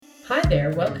Hi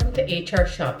there, welcome to HR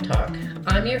Shop Talk.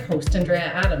 I'm your host, Andrea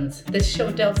Adams. This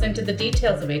show delves into the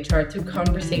details of HR through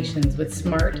conversations with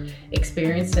smart,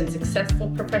 experienced, and successful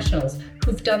professionals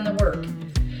who've done the work.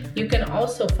 You can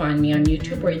also find me on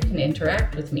YouTube where you can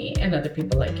interact with me and other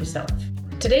people like yourself.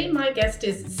 Today, my guest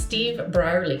is Steve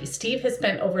Brierley. Steve has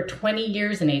spent over 20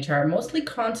 years in HR, mostly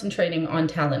concentrating on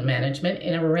talent management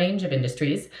in a range of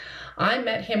industries. I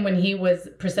met him when he was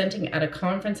presenting at a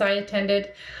conference I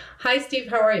attended. Hi, Steve.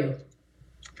 How are you?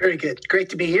 Very good. Great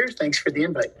to be here. Thanks for the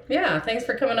invite. Yeah, thanks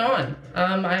for coming on.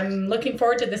 I'm looking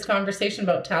forward to this conversation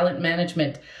about talent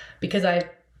management because I've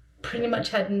pretty much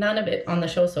had none of it on the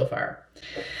show so far.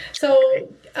 So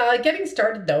getting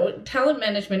started though, talent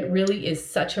management really is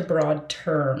such a broad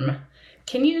term.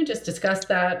 Can you just discuss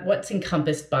that? What's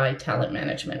encompassed by talent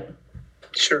management?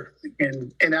 Sure.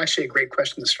 And actually a great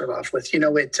question to start off with.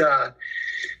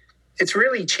 It's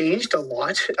really changed a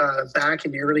lot back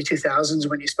in the early 2000s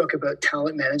when you spoke about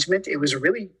talent management. It was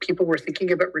really people were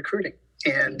thinking about recruiting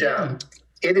and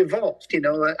it evolved.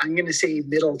 I'm going to say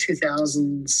middle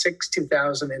 2006,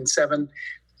 2007.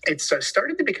 It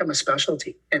started to become a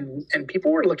specialty and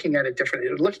people were looking at it differently.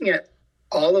 They were looking at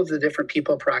all of the different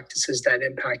people practices that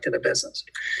impacted a business.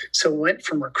 So it went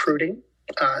from recruiting,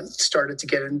 started to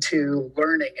get into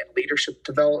learning and leadership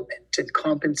development and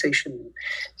compensation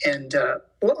and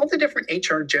all the different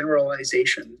HR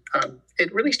generalization.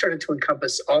 It really started to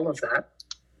encompass all of that.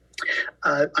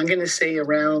 I'm going to say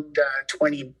around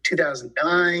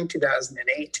 2009,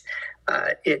 2008,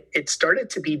 it started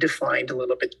to be defined a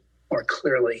little bit more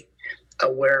clearly,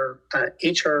 where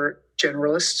HR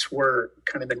generalists were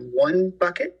kind of in one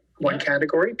bucket, one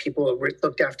category, people who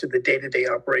looked after the day-to-day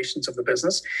operations of the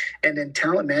business. And then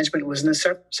talent management was in a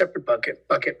separate bucket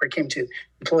where it came to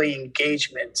employee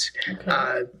engagement,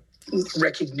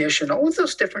 recognition, all of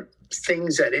those different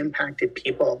things that impacted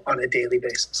people on a daily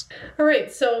basis. All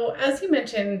right. So as you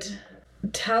mentioned,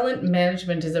 talent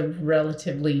management is a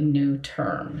relatively new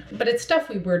term, but it's stuff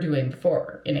we were doing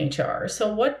before in HR.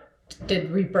 So what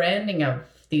did rebranding of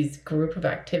these group of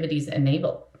activities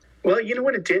enable? Well, you know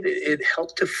what it did? It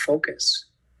helped to focus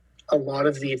a lot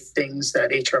of the things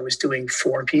that HR was doing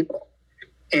for people.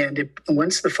 And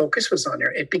once the focus was on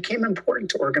there, it became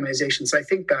important to organizations. I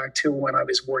think back to when I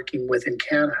was working with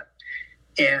Encana,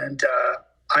 and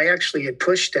I actually had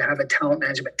pushed to have a talent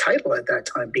management title at that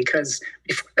time because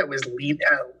before that was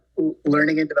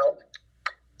learning and development.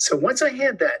 So once I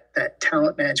had that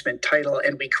talent management title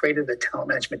and we created the talent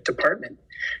management department,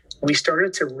 we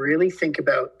started to really think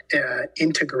about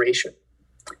integration.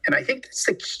 And I think that's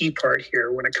the key part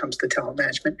here when it comes to talent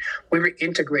management. We were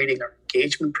integrating our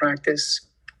engagement practice,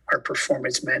 our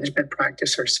performance management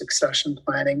practice, our succession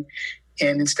planning.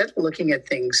 And instead of looking at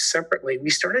things separately,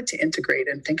 we started to integrate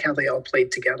and think how they all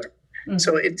played together. Mm-hmm.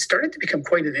 So it started to become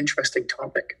quite an interesting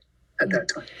topic at that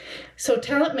time. So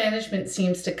talent management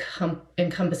seems to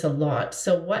encompass a lot.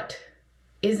 So what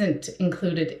isn't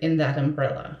included in that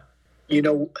umbrella?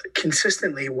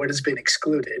 Consistently what has been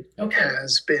excluded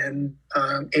has been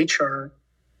HR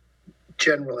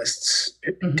generalists,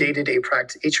 day-to-day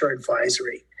practice, HR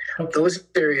advisory. Those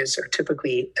areas are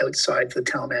typically outside the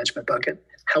talent management bucket.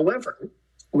 However,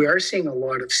 we are seeing a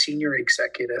lot of senior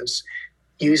executives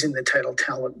using the title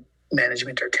talent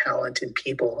management or talent in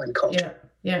people and culture.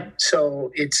 Yeah.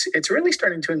 So it's really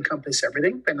starting to encompass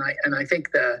everything. And I think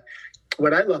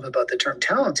what I love about the term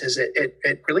talent is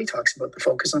it really talks about the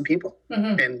focus on people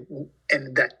and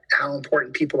that how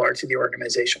important people are to the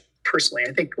organization. Personally,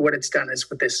 I think what it's done is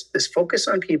with this focus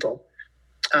on people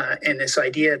and this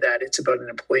idea that it's about an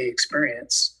employee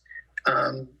experience.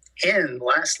 And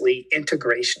lastly,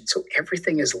 integration. So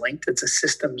everything is linked. It's a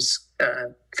systems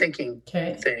thinking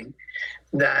thing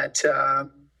that,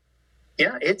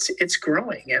 it's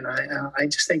growing. And I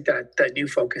just think that new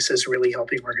focus is really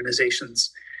helping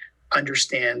organizations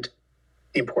understand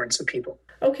the importance of people.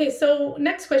 Okay, so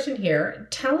next question here.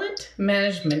 Talent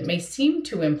management may seem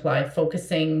to imply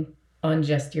focusing on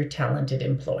just your talented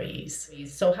employees.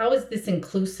 So how is this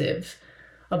inclusive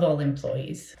of all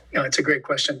employees? It's a great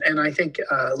question. And I think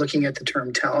looking at the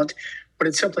term talent, what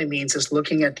it simply means is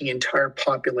looking at the entire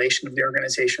population of the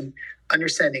organization,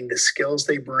 understanding the skills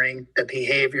they bring, the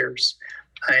behaviors,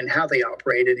 and how they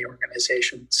operate in the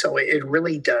organization. So it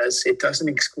really does. It doesn't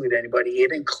exclude anybody.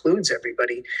 It includes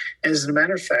everybody. And as a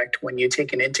matter of fact, when you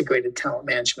take an integrated talent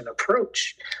management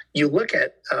approach, you look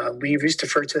at, we used to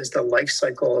refer to as the life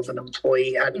cycle of an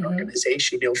employee at an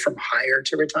organization, from hire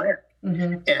to retire.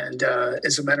 And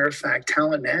as a matter of fact,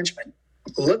 talent management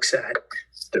looks at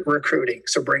the recruiting.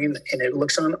 So it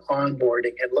looks on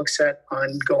onboarding. It looks at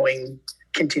ongoing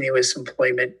continuous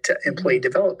employee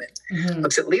development,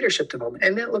 looks at leadership development,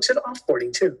 and then it looks at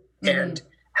offboarding too. And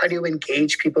how do you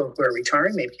engage people who are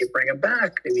retiring? Maybe you bring them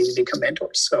back, maybe you become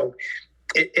mentors. So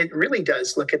it really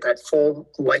does look at that full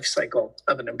life cycle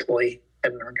of an employee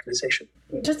at an organization.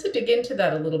 Just to dig into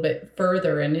that a little bit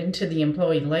further and into the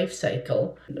employee life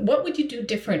cycle, what would you do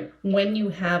different when you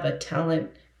have a talent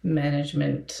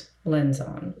management lens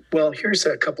on? Well, here's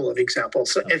a couple of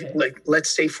examples. So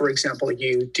let's say, for example,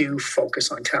 you do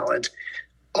focus on talent.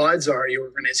 Odds are your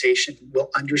organization will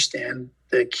understand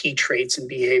the key traits and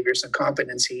behaviors and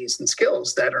competencies and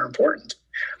skills that are important.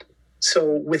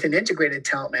 So with an integrated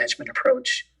talent management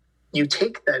approach, you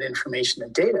take that information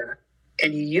and data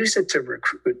and you use it to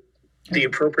recruit the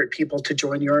appropriate people to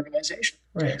join the organization.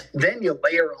 Right. Then you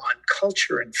layer on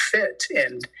culture and fit,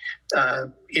 and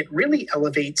it really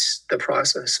elevates the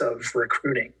process of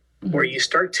recruiting, where you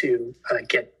start to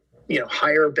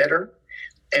hire better.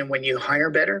 And when you hire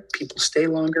better, people stay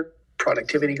longer,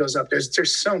 productivity goes up.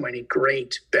 There's so many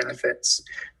great benefits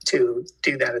to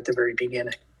do that at the very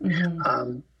beginning.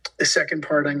 The second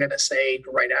part I'm going to say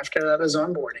right after that is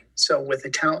onboarding. So with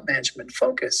the talent management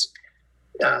focus,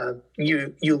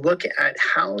 you look at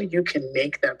how you can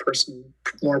make that person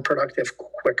more productive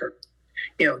quicker.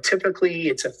 Typically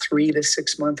it's a 3 to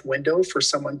 6 month window for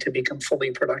someone to become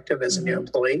fully productive as a new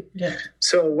employee. Yeah.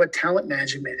 So what talent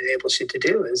management enables you to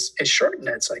do is shorten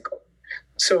that cycle.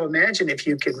 So imagine if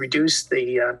you could reduce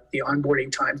the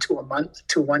onboarding time to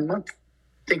 1 month.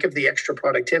 Think of the extra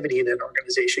productivity that an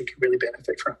organization can really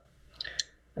benefit from.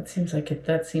 That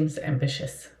seems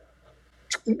ambitious.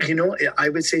 I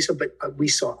would say so, but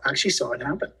we actually saw it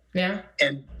happen. Yeah.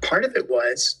 And part of it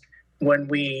was when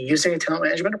using a talent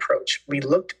management approach, we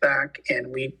looked back and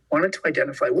we wanted to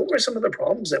identify what were some of the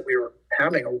problems that we were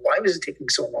having, or why was it taking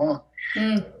so long?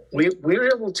 We were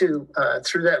able to,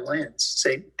 through that lens,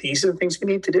 say, these are the things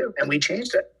we need to do. And we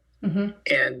changed it.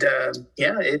 And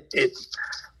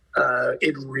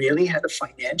it really had a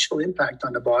financial impact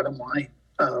on the bottom line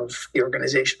of the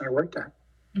organization I worked at.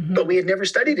 But we had never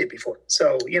studied it before.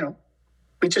 So,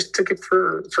 we just took it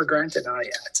for granted.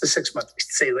 It's a 6 month, we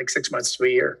say like 6 months to a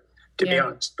year, to be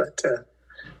honest. But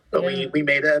we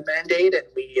made a mandate and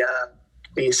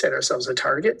we set ourselves a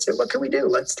target. Said, what can we do?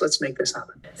 Let's make this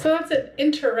happen. So that's an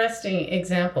interesting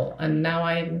example. And now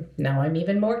I'm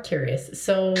even more curious.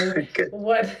 So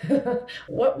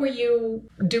what were you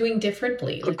doing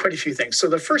differently? Quite a few things. So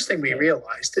the first thing we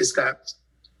realized is that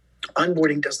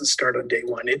onboarding doesn't start on day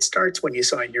one. It starts when you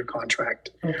sign your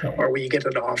contract or when you get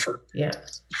an offer. Yeah.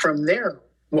 From there,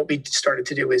 what we started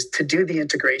to do is to do the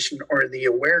integration or the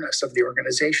awareness of the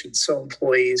organization. So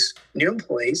new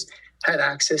employees had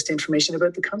access to information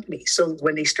about the company. So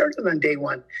when they started on day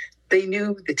one, they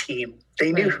knew the team.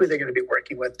 They knew who they're going to be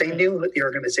working with. They knew the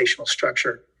organizational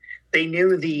structure. They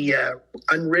knew the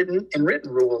unwritten and written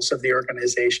rules of the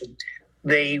organization.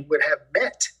 They would have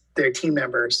met their team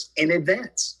members in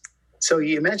advance. So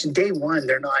you imagine day one,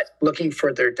 they're not looking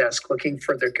for their desk, looking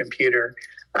for their computer.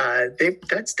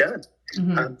 That's done.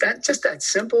 That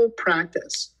simple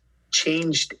practice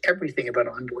changed everything about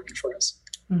onboarding for us.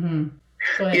 And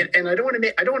I don't want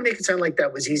to make it sound like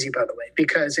that was easy, by the way,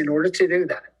 because in order to do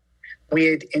that, we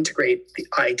had to integrate the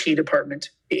IT department,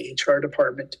 the HR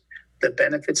department, the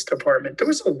benefits department. There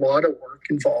was a lot of work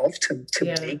involved to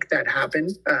make that happen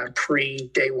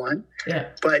pre-day one. Yeah.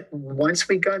 But once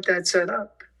we got that set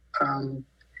up,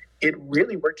 it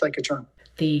really worked like a charm.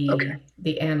 The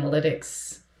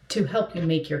analytics to help you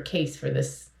make your case for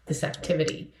this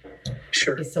activity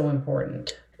is so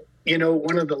important.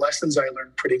 One of the lessons I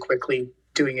learned pretty quickly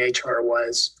doing HR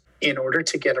was, in order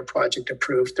to get a project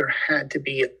approved, there had to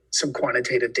be some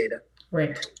quantitative data.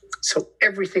 Right. So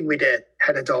everything we did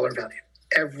had a dollar value,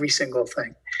 every single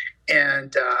thing.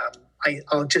 And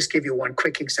I'll just give you one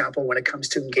quick example when it comes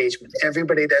to engagement.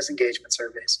 Everybody does engagement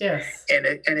surveys. Yes. And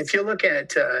if you look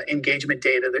at engagement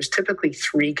data, there's typically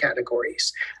 3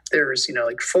 categories. There's,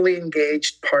 like fully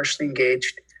engaged, partially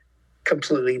engaged,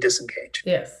 completely disengaged.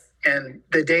 Yes. And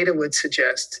the data would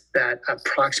suggest that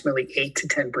approximately 8 to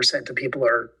 10% of people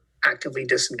are actively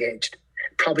disengaged,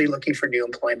 probably looking for new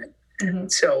employment.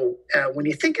 So when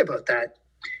you think about that,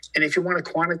 and if you want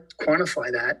to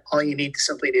quantify that, all you need to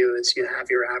simply do is you have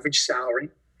your average salary.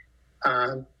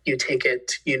 You take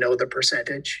it, the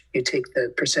percentage. You take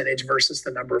the percentage versus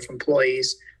the number of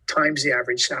employees times the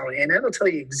average salary. And that'll tell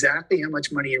you exactly how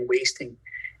much money you're wasting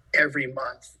every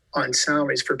month on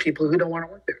salaries for people who don't want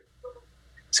to work there.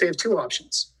 So you have 2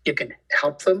 options. You can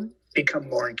help them become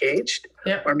more engaged,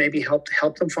 or maybe help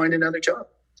them find another job.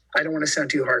 I don't want to sound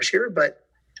too harsh here, but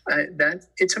that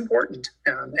it's important.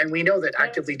 And we know that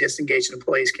actively disengaged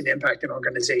employees can impact an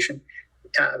organization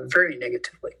very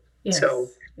negatively. Yes. So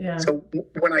yeah. So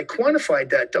when I quantified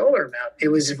that dollar amount, it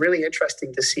was really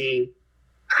interesting to see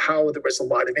how there was a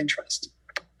lot of interest.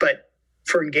 But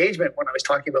for engagement, when I was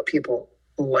talking about people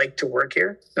like to work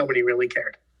here, nobody really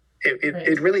cared.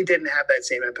 It really didn't have that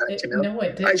same impact, No,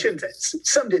 it didn't. I shouldn't say.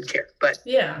 Some did care, but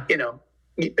yeah, but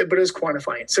it was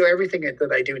quantifying. So everything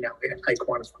that I do now, I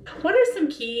quantify. What are some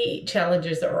key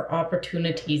challenges or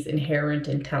opportunities inherent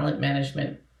in talent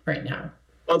management right now?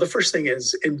 Well, the first thing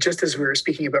is, and just as we were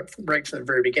speaking about right from the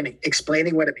very beginning,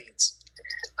 explaining what it means.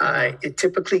 It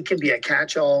typically can be a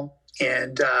catch-all.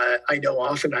 And I know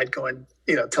often I'd go and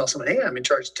tell someone, hey, I'm in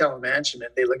charge of talent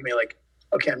management. They look at me like,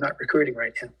 okay, I'm not recruiting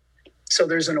right now. So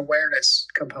there's an awareness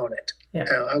component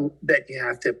that you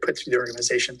have to put through the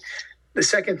organization. The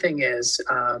second thing is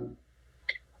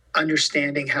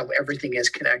understanding how everything is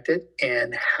connected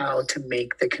and how to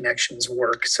make the connections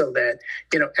work so that,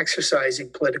 exercising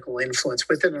political influence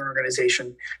within an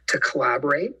organization to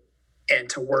collaborate and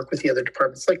to work with the other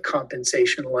departments like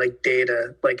compensation, like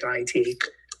data, like IT.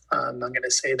 I'm going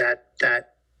to say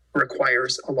that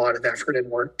requires a lot of effort and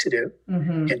work to do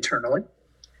internally.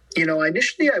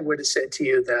 Initially I would have said to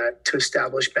you that to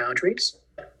establish boundaries.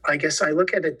 I guess I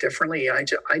look at it differently. I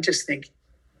just think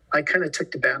I kind of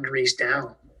took the boundaries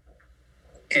down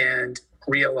and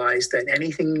realized that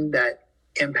anything that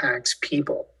impacts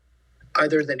people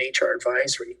other than HR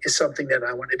advisory is something that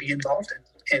I want to be involved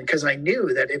in. And because I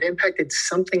knew that it impacted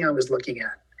something I was looking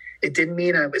at. It didn't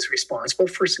mean I was responsible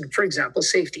for example,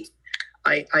 safety.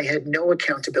 I had no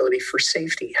accountability for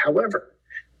safety. However,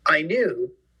 I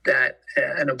knew that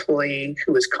an employee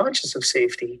who was conscious of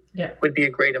safety would be a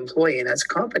great employee, and that's a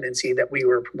competency that we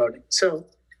were promoting. So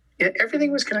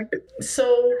everything was connected.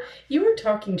 So you were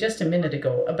talking just a minute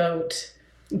ago about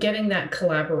getting that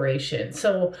collaboration.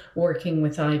 So working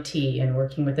with IT and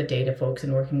working with the data folks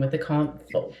and working with the comp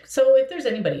folks. So if there's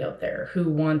anybody out there who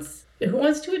wants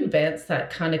to advance that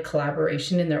kind of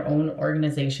collaboration in their own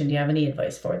organization, do you have any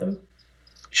advice for them?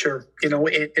 Sure.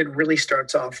 It really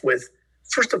starts off with,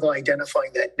 first of all,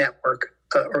 identifying that network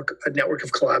or a network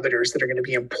of collaborators that are going to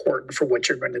be important for what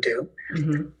you're going to do.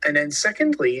 And then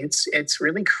secondly, it's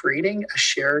really creating a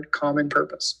shared common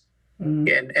purpose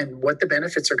and what the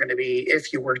benefits are going to be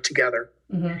if you work together.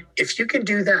 If you can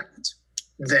do that,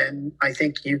 then I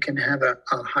think you can have a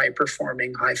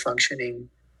high-performing, high-functioning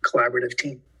collaborative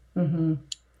team.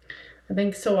 I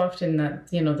think so often that,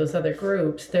 those other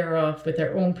groups, they're off with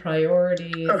their own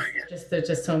priorities. There's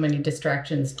just so many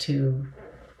distractions to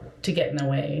get in the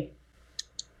way.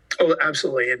 Oh,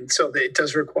 absolutely. And so it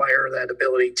does require that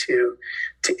ability to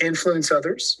influence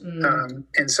others,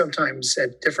 and sometimes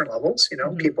at different levels,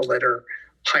 people that are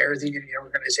higher than you in the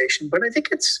organization. But I think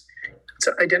it's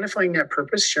identifying that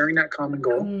purpose, sharing that common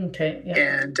goal,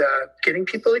 and getting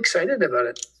people excited about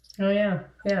it. Oh, yeah.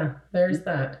 There's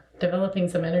that. Developing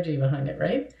some energy behind it,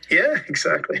 right? Yeah,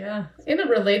 exactly. Yeah. In a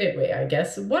related way, I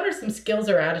guess, what are some skills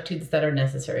or attitudes that are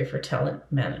necessary for talent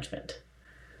management?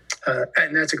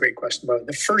 And that's a great question, Bob.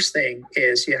 The first thing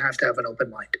is you have to have an open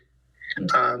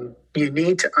mind. You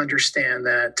need to understand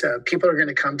that people are going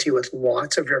to come to you with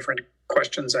lots of different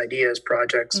questions, ideas,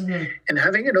 projects, and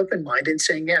having an open mind and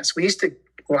saying yes. We used to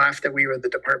laugh that we were the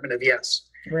department of yes.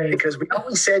 Right. Because we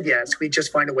always said yes. We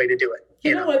just find a way to do it.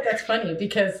 You know what? That's funny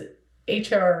because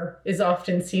HR is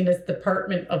often seen as the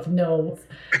department of no.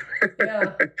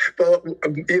 Yeah. Well,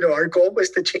 our goal was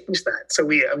to change that. So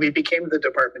we became the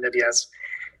department of yes.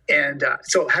 And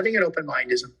so having an open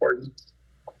mind is important.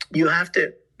 You have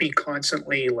to be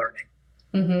constantly learning.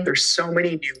 There's so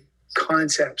many new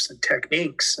concepts and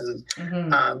techniques, and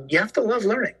you have to love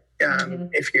learning.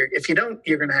 If you don't,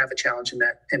 you're going to have a challenge in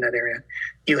that area.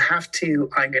 You have to,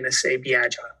 I'm going to say, be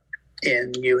agile,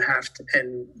 and you have to.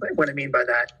 And what I mean by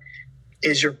that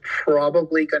is you're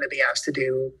probably going to be asked to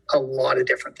do a lot of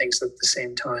different things at the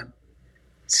same time.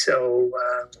 So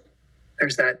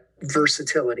there's that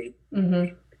versatility.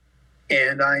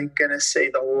 And I'm going to say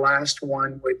the last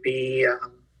one would be,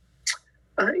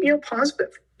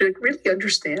 positive. Really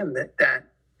understand that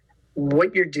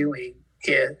what you're doing,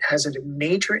 it has a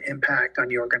major impact on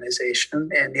the organization.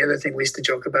 And the other thing we used to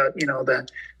joke about, the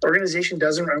organization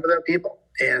doesn't run without people.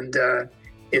 And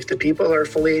if the people are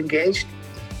fully engaged,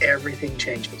 everything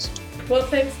changes. Well,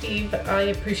 thanks, Steve. I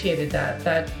appreciated that.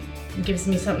 That gives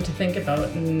me something to think about,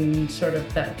 and sort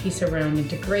of that piece around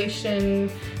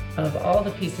integration of all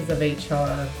the pieces of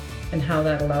HR and how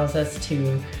that allows us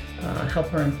to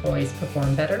help our employees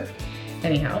perform better.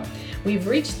 Anyhow, we've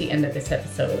reached the end of this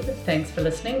episode. Thanks for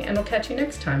listening, and we'll catch you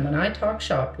next time when I talk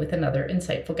shop with another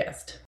insightful guest.